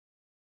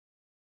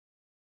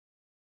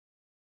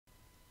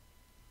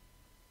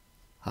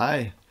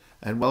Hi,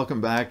 and welcome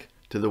back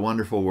to the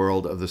wonderful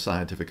world of the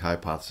scientific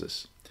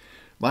hypothesis.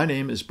 My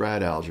name is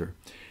Brad Alger,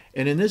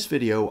 and in this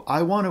video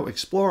I want to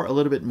explore a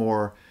little bit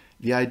more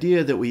the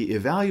idea that we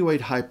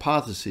evaluate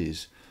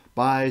hypotheses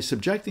by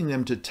subjecting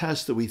them to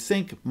tests that we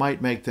think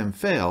might make them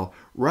fail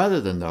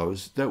rather than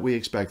those that we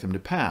expect them to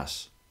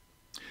pass.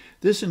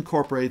 This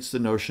incorporates the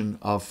notion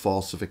of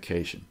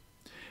falsification.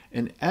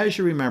 And as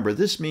you remember,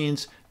 this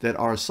means that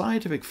our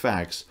scientific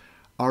facts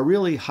are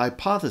really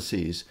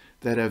hypotheses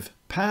that have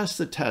passed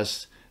the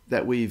tests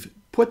that we've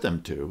put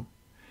them to,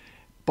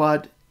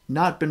 but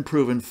not been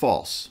proven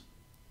false.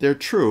 They're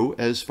true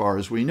as far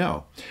as we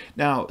know.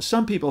 Now,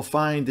 some people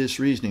find this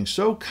reasoning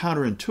so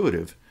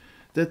counterintuitive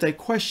that they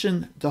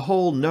question the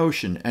whole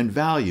notion and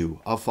value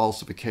of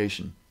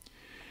falsification.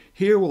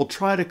 Here we'll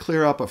try to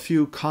clear up a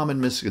few common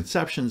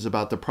misconceptions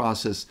about the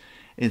process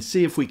and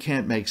see if we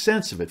can't make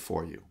sense of it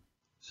for you.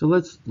 So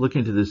let's look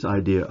into this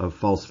idea of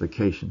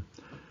falsification.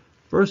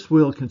 First,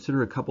 we'll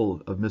consider a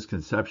couple of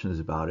misconceptions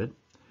about it,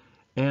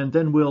 and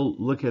then we'll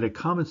look at a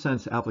common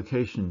sense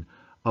application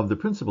of the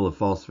principle of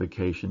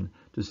falsification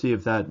to see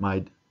if that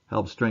might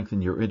help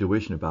strengthen your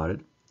intuition about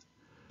it.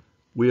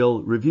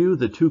 We'll review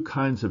the two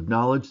kinds of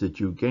knowledge that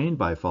you gain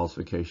by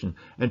falsification,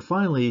 and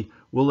finally,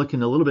 we'll look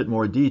in a little bit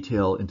more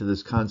detail into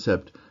this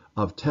concept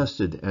of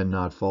tested and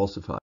not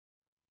falsified.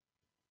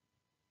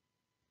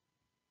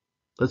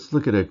 Let's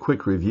look at a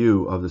quick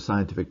review of the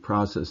scientific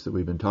process that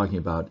we've been talking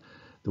about,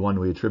 the one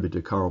we attribute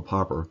to Karl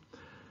Popper.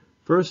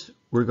 First,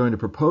 we're going to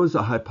propose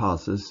a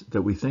hypothesis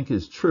that we think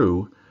is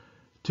true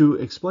to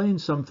explain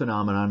some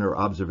phenomenon or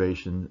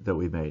observation that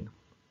we made.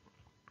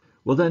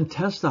 We'll then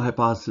test the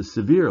hypothesis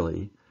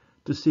severely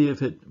to see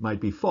if it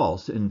might be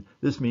false, and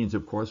this means,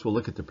 of course, we'll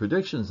look at the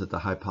predictions that the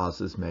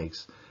hypothesis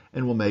makes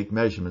and we'll make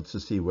measurements to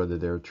see whether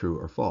they're true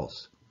or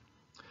false.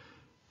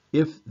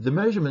 If the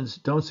measurements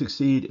don't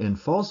succeed in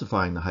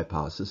falsifying the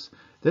hypothesis,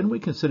 then we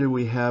consider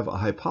we have a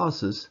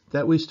hypothesis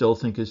that we still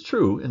think is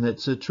true, and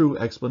that's a true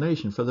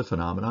explanation for the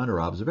phenomenon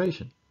or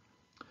observation.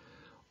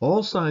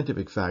 All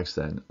scientific facts,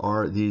 then,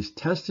 are these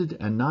tested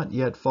and not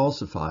yet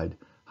falsified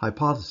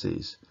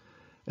hypotheses.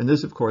 And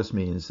this, of course,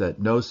 means that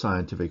no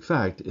scientific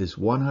fact is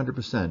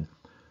 100%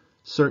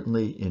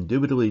 certainly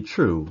indubitably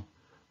true.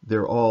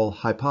 They're all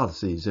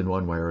hypotheses in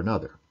one way or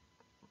another.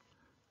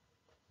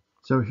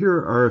 So here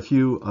are a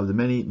few of the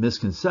many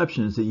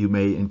misconceptions that you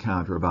may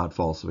encounter about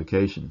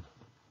falsification.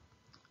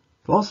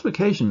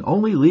 Falsification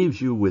only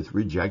leaves you with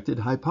rejected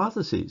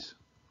hypotheses.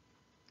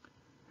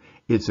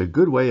 It's a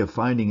good way of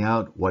finding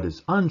out what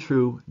is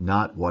untrue,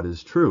 not what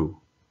is true.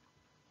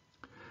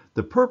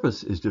 The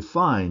purpose is to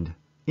find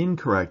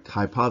incorrect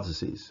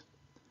hypotheses.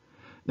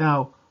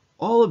 Now,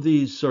 all of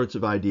these sorts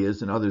of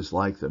ideas and others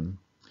like them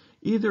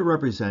either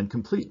represent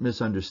complete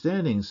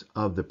misunderstandings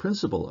of the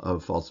principle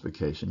of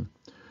falsification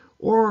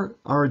or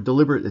are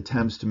deliberate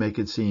attempts to make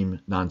it seem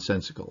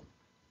nonsensical.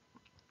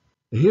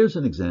 Here's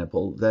an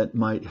example that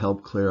might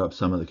help clear up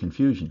some of the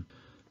confusion.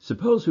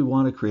 Suppose we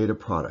want to create a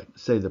product,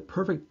 say the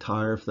perfect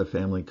tire for the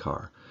family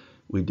car.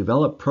 We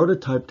develop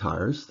prototype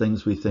tires,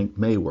 things we think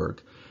may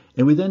work,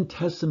 and we then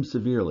test them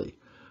severely,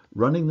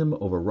 running them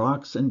over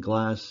rocks and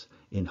glass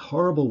in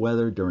horrible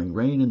weather during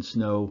rain and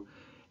snow,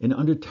 and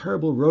under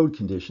terrible road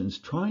conditions,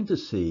 trying to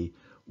see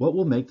what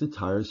will make the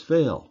tires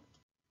fail.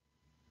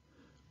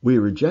 We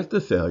reject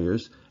the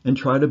failures and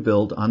try to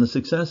build on the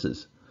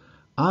successes.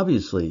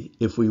 Obviously,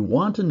 if we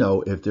want to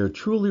know if they're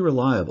truly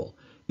reliable,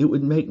 it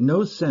would make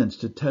no sense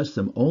to test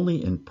them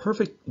only in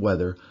perfect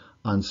weather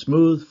on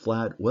smooth,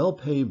 flat,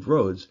 well-paved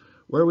roads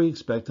where we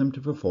expect them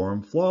to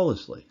perform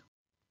flawlessly.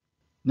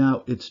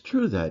 Now, it's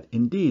true that,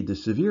 indeed, the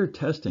severe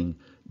testing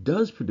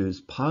does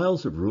produce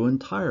piles of ruined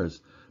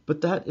tires,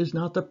 but that is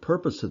not the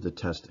purpose of the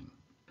testing.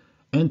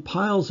 And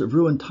piles of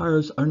ruined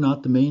tires are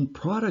not the main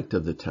product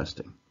of the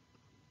testing.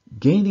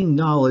 Gaining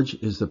knowledge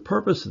is the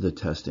purpose of the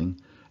testing,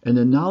 and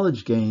the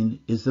knowledge gain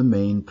is the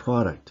main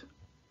product.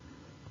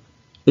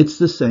 It's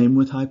the same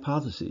with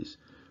hypotheses.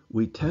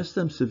 We test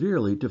them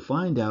severely to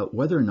find out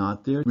whether or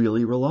not they're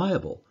really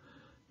reliable,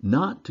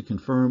 not to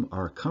confirm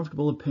our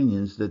comfortable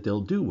opinions that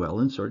they'll do well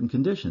in certain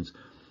conditions.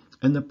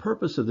 And the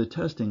purpose of the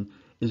testing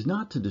is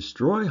not to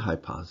destroy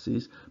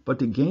hypotheses, but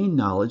to gain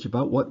knowledge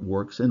about what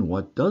works and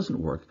what doesn't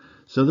work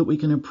so that we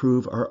can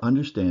improve our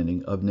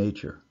understanding of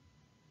nature.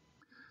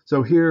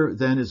 So here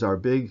then is our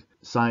big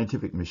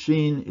scientific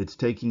machine. It's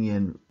taking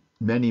in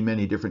many,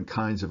 many different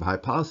kinds of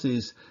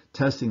hypotheses,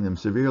 testing them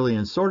severely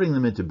and sorting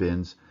them into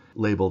bins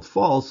labeled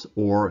false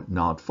or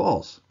not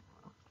false.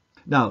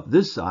 Now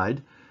this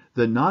side,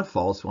 the not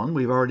false one,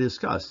 we've already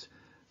discussed.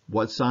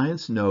 What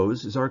science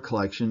knows is our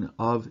collection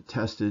of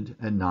tested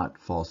and not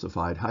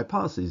falsified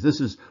hypotheses.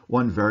 This is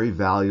one very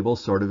valuable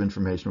sort of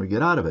information we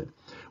get out of it.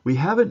 We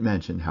haven't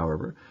mentioned,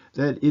 however,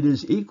 that it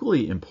is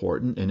equally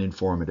important and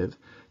informative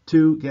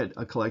to get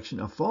a collection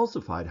of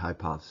falsified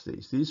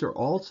hypotheses. These are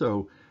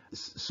also a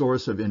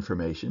source of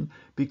information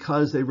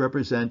because they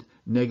represent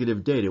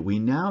negative data. We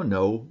now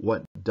know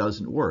what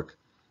doesn't work.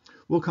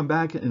 We'll come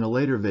back in a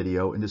later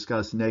video and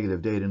discuss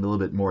negative data in a little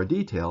bit more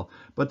detail,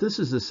 but this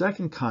is the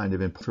second kind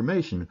of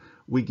information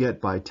we get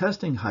by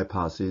testing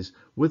hypotheses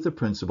with the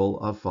principle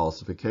of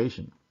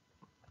falsification.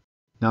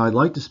 Now I'd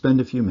like to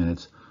spend a few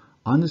minutes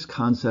on this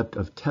concept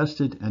of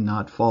tested and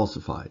not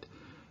falsified.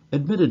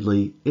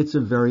 Admittedly, it's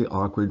a very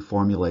awkward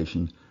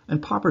formulation,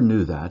 and Popper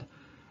knew that,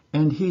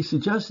 and he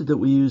suggested that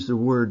we use the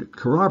word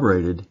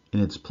corroborated in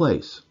its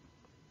place.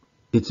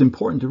 It's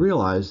important to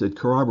realize that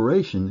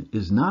corroboration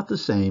is not the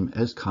same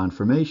as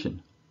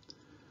confirmation.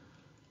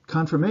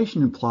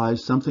 Confirmation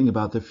implies something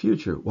about the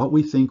future, what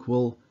we think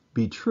will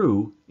be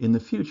true in the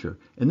future,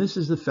 and this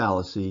is the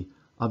fallacy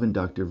of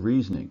inductive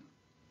reasoning.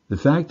 The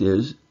fact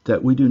is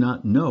that we do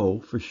not know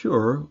for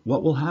sure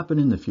what will happen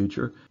in the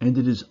future, and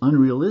it is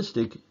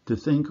unrealistic to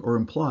think or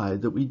imply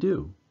that we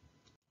do.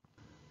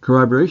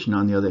 Corroboration,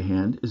 on the other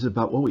hand, is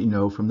about what we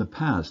know from the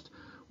past.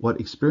 What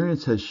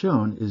experience has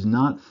shown is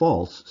not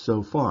false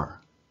so far.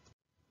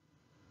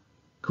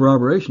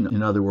 Corroboration,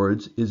 in other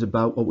words, is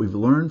about what we've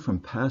learned from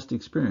past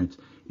experience.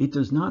 It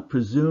does not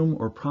presume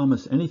or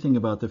promise anything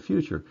about the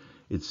future.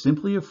 It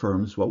simply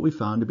affirms what we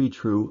found to be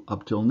true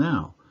up till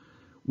now.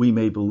 We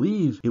may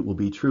believe it will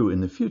be true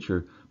in the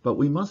future, but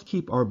we must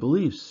keep our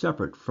beliefs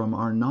separate from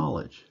our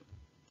knowledge.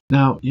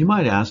 Now, you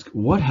might ask,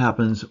 what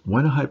happens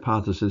when a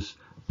hypothesis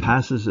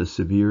passes a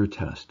severe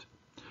test?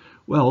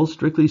 Well,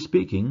 strictly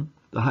speaking,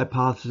 the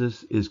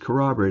hypothesis is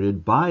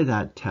corroborated by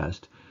that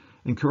test,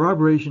 and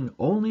corroboration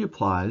only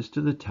applies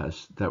to the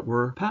tests that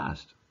were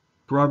passed.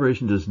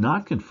 Corroboration does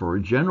not confer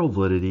general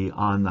validity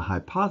on the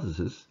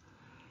hypothesis,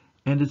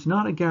 and it's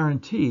not a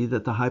guarantee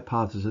that the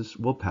hypothesis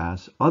will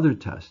pass other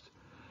tests.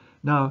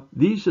 Now,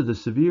 these are the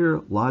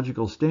severe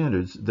logical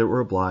standards that we're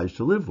obliged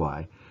to live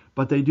by,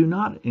 but they do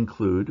not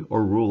include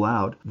or rule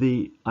out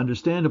the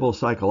understandable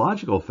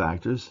psychological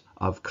factors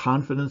of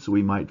confidence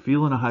we might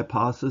feel in a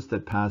hypothesis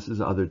that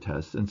passes other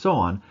tests, and so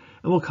on,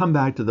 and we'll come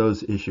back to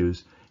those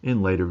issues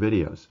in later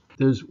videos.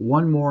 There's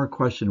one more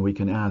question we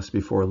can ask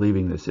before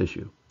leaving this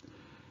issue.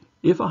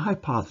 If a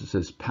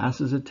hypothesis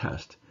passes a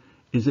test,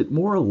 is it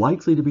more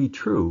likely to be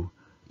true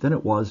than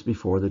it was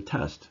before the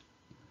test?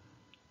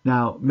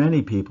 Now,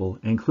 many people,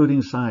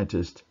 including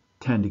scientists,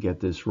 tend to get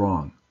this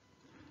wrong.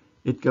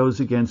 It goes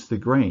against the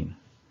grain.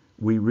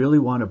 We really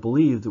want to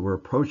believe that we're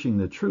approaching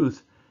the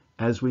truth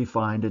as we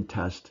find and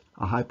test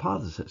a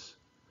hypothesis.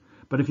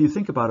 But if you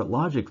think about it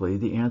logically,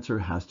 the answer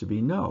has to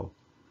be no.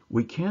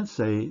 We can't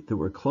say that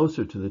we're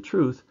closer to the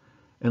truth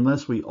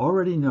unless we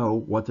already know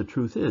what the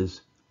truth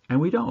is,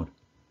 and we don't.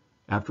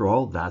 After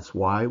all, that's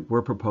why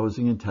we're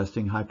proposing and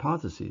testing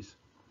hypotheses.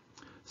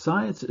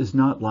 Science is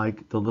not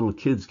like the little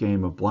kids'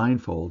 game of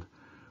blindfold,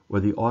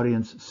 where the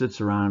audience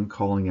sits around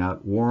calling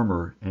out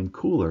warmer and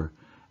cooler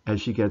as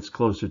she gets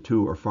closer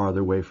to or farther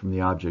away from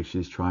the object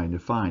she's trying to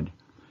find.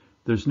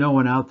 There's no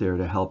one out there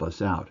to help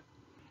us out.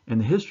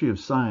 And the history of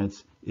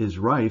science is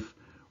rife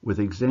with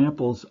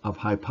examples of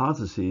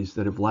hypotheses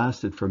that have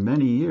lasted for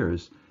many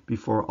years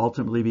before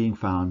ultimately being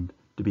found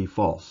to be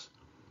false.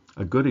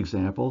 A good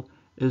example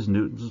is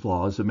Newton's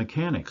laws of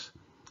mechanics,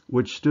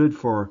 which stood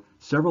for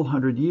several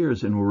hundred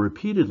years and were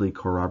repeatedly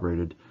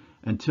corroborated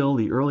until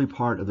the early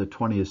part of the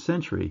 20th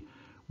century,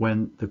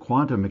 when the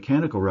quantum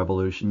mechanical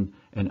revolution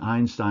and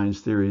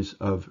Einstein's theories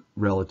of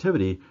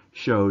relativity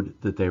showed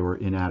that they were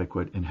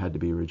inadequate and had to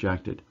be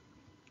rejected.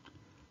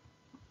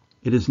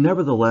 It is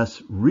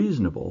nevertheless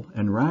reasonable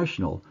and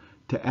rational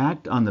to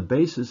act on the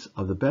basis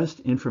of the best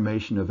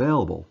information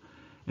available,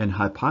 and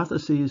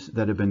hypotheses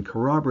that have been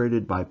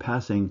corroborated by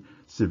passing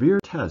severe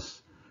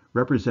tests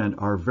represent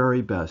our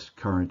very best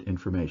current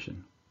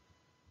information.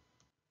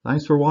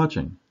 Thanks for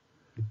watching.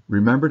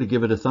 Remember to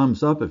give it a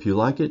thumbs up if you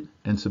like it,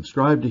 and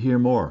subscribe to hear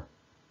more.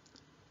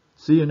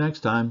 See you next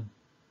time.